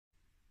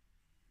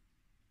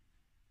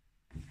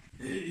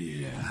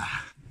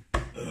Yeah.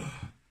 Ugh.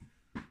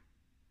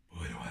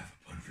 Boy, do I have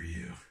a pun for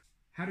you.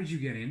 How did you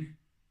get in?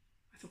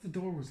 I thought the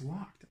door was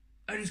locked.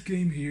 I just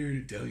came here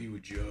to tell you a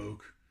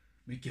joke,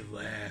 make you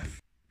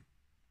laugh,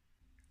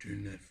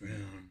 turn that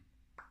frown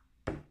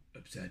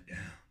upside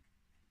down.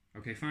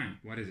 Okay, fine.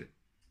 What is it?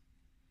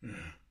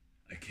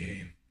 I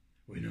came.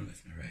 Wait, no,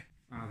 that's not right.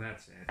 Oh,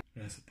 that's it.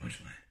 That's the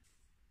punchline.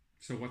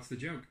 So what's the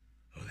joke?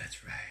 Oh,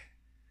 that's right.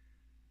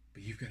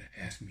 But you've got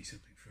to ask me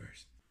something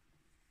first.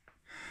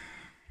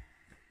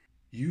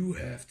 You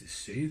have to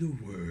say the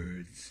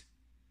words,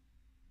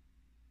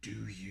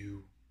 "Do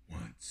you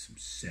want some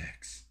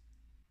sex?"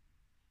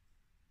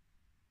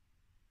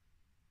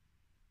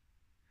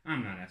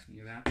 I'm not asking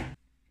you that.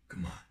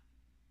 Come on.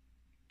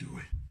 Do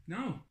it.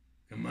 No.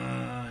 Come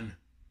on.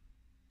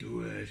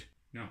 Do it.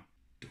 No.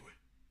 Do it.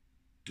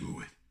 Do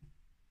it.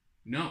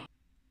 No.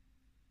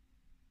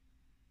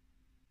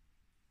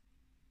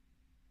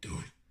 Do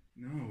it.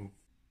 No.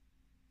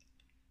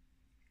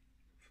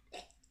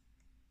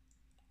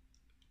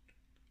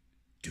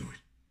 Do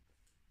it.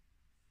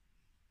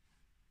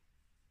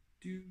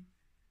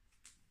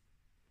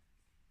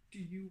 Do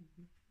you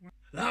want...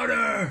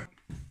 Louder!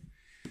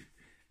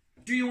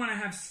 Do you want to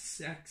have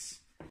sex?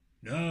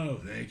 No,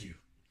 thank you.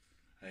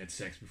 I had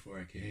sex before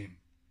I came.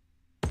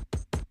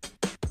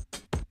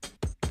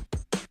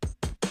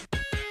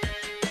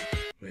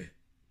 Wait.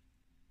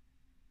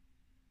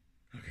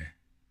 Okay.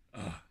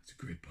 Ah, it's a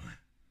great pun.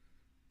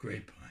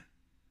 Great pun.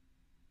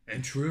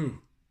 And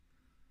true.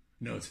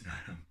 No, it's not.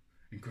 I'm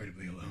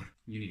incredibly alone.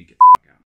 You need to get the fuck out.